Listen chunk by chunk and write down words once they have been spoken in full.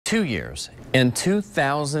2 years and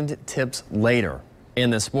 2,000 tips later.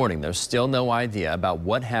 And this morning, there's still no idea about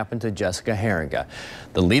what happened to Jessica Heeringa.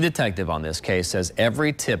 The lead detective on this case says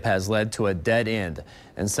every tip has led to a dead end.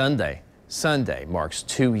 And Sunday marks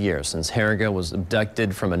 2 years since Heeringa was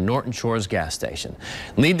abducted from a Norton Shores gas station.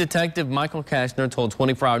 Lead detective Michael Kashner told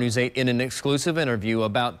 24 Hour News 8 in an exclusive interview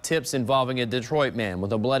about tips involving a Detroit man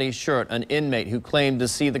with a bloody shirt, an inmate who claimed to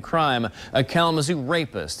see the crime, a Kalamazoo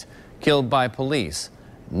rapist killed by police.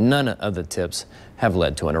 None of the tips have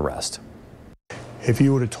led to an arrest. If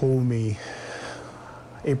you would have told me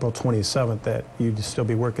April 27th that you'd still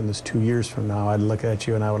be working this 2 years from now, I'd look at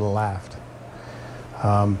you and I would have laughed.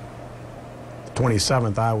 The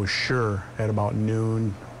 27th, I was sure at about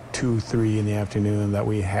noon, 2, 3 in the afternoon that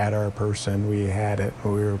we had our person, we had it,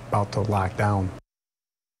 we were about to lock down.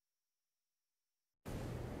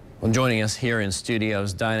 Well, joining us here in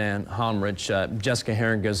studios, Diane Homrich, Jessica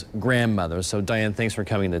Heeringa's grandmother. So, Diane, thanks for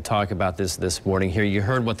coming to talk about this morning here. You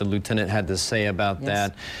heard what the lieutenant had to say about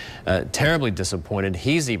that. Terribly disappointed.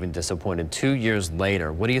 He's even disappointed 2 years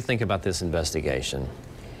later. What do you think about this investigation?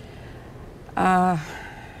 I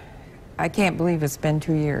can't believe it's been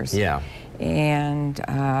 2 years. Yeah. And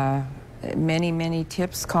many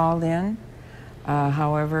tips called in.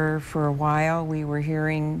 However, for a while, we were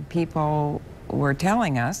hearing people were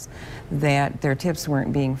telling us that their tips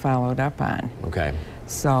weren't being followed up on. Okay.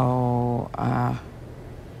 So,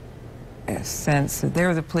 since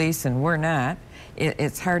they're the police and we're not,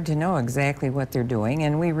 it's hard to know exactly what they're doing,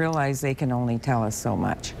 and we realize they can only tell us so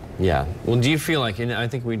much. Yeah. Well, do you feel like, and I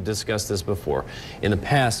think we discussed this before, in the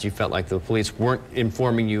past you felt like the police weren't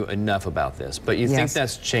informing you enough about this, but you think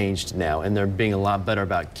that's changed now and they're being a lot better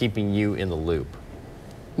about keeping you in the loop?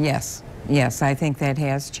 Yes. Yes, I think that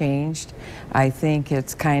has changed. I think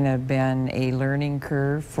it's kind of been a learning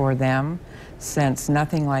curve for them since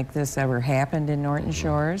nothing like this ever happened in Norton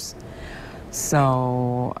Shores.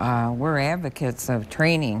 So we're advocates of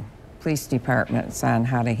training police departments on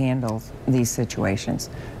how to handle these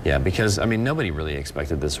situations. Yeah, because, I mean, nobody really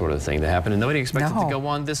expected this sort of thing to happen, and nobody expected it to go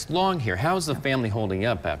on this long here. How is the family holding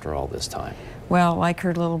up after all this time? Well, like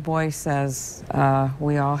her little boy says,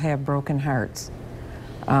 we all have broken hearts.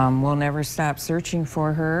 We'll never stop searching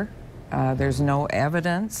for her. There's no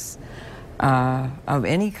evidence of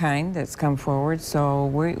any kind that's come forward, so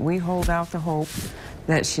we hold out the hope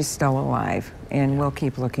that she's still alive, and we'll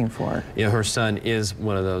keep looking for her. You know, her son is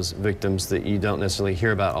one of those victims that you don't necessarily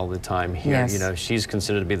hear about all the time here. Yes. You know, she's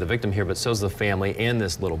considered to be the victim here, but so's the family and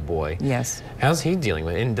this little boy. Yes. How's he dealing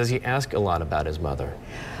with it, and does he ask a lot about his mother?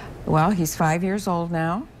 Well, he's 5 years old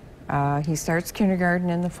now. He starts kindergarten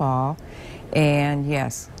in the fall, and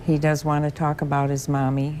yes, he does want to talk about his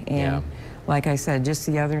mommy. And like I said, just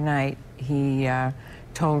the other night, he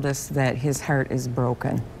told us that his heart is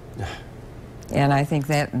broken. And I think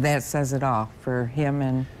that says it all for him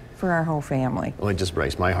and for our whole family. Well, it just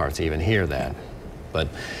breaks my heart to even hear that. But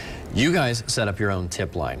you guys set up your own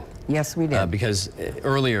tip line. Yes, we did. Because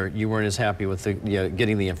earlier you weren't as happy with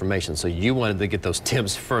getting the information, so you wanted to get those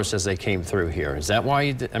tips first as they came through here. Is that why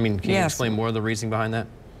you did? I mean, can you explain more of the reasoning behind that?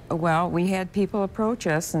 Well, we had people approach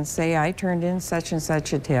us and say, I turned in such and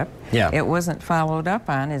such a tip. Yeah. It wasn't followed up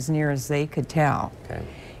on as near as they could tell. Okay.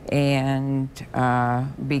 And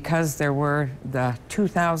because there were the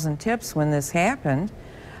 2,000 tips when this happened,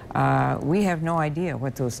 we have no idea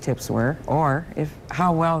what those tips were or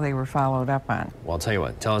how well they were followed up on. Well, I'll tell you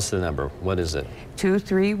what. Tell us the number. What is it?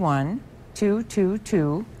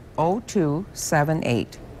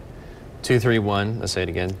 231-222-0278. 231, let's say it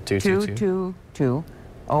again.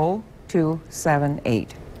 222-0278.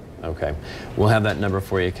 Okay. We'll have that number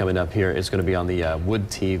for you coming up here. It's going to be on the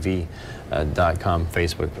woodtv.com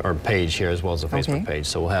Facebook or page here, as well as the Facebook page.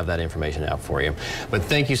 So we'll have that information out for you. But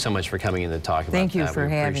thank you so much for coming in to talk about that. Thank you for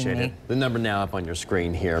having me. We appreciate it. The number now up on your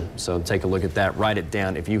screen here. So take a look at that. Write it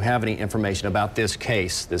down. If you have any information about this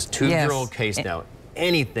case, this 2-year-old case now,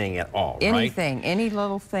 anything at all, anything, right? Any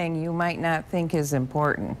little thing you might not think is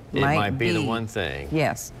important. It might be the one thing.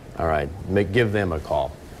 Yes. All right. Give them a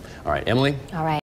call. All right, Emily? All right.